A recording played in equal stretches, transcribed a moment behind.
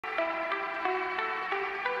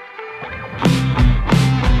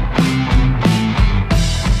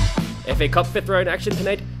FA Cup 5th round action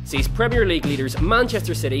tonight sees Premier League leaders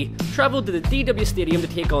Manchester City travel to the DW Stadium to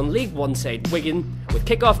take on League One side Wigan, with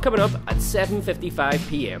kick-off coming up at 7:55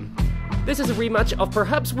 PM. This is a rematch of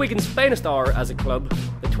perhaps Wigan's finest hour as a club,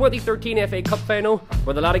 the 2013 FA Cup final,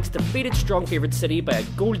 where the Latics defeated strong favourite City by a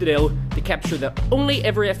goal to nil to capture the only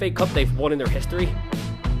ever FA Cup they've won in their history.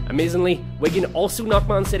 Amazingly, Wigan also knocked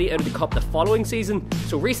Man City out of the cup the following season,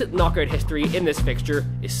 so recent knockout history in this fixture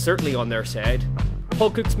is certainly on their side. Paul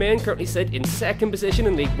Cook's men currently sit in second position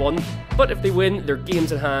in League One, but if they win their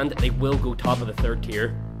games in hand, they will go top of the third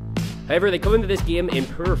tier. However, they come into this game in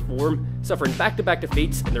poor form, suffering back-to-back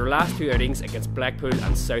defeats in their last two outings against Blackpool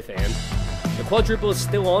and Southend. The quadruple is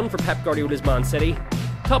still on for Pep Guardiola's Man City.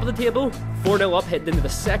 Top of the table, 4-0 up heading into the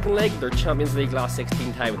second leg of their Champions League last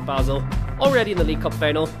 16 tie with Basel. Already in the League Cup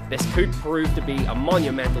final, this could prove to be a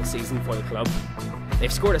monumental season for the club.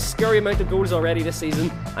 They've scored a scary amount of goals already this season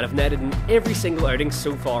and have netted in every single outing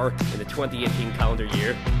so far in the 2018 calendar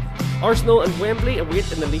year. Arsenal and Wembley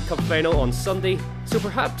await in the League Cup final on Sunday, so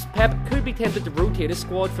perhaps Pep could be tempted to rotate his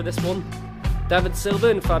squad for this one. David Silva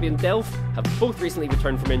and Fabian Delph have both recently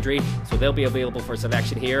returned from injury, so they'll be available for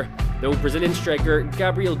selection here, though Brazilian striker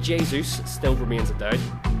Gabriel Jesus still remains a doubt.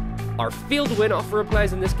 Our field win offer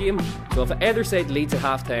applies in this game, so if either side leads at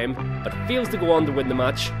half-time but fails to go on to win the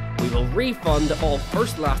match, we will refund all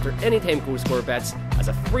first, last or anytime goal scorer bets as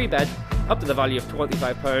a free bet up to the value of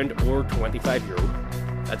 £25 or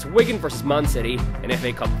 €25. That's Wigan vs Man City in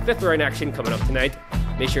FA Cup 5th round action coming up tonight.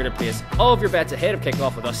 Make sure to place all of your bets ahead of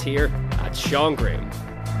kick-off with us here at Sean Graham.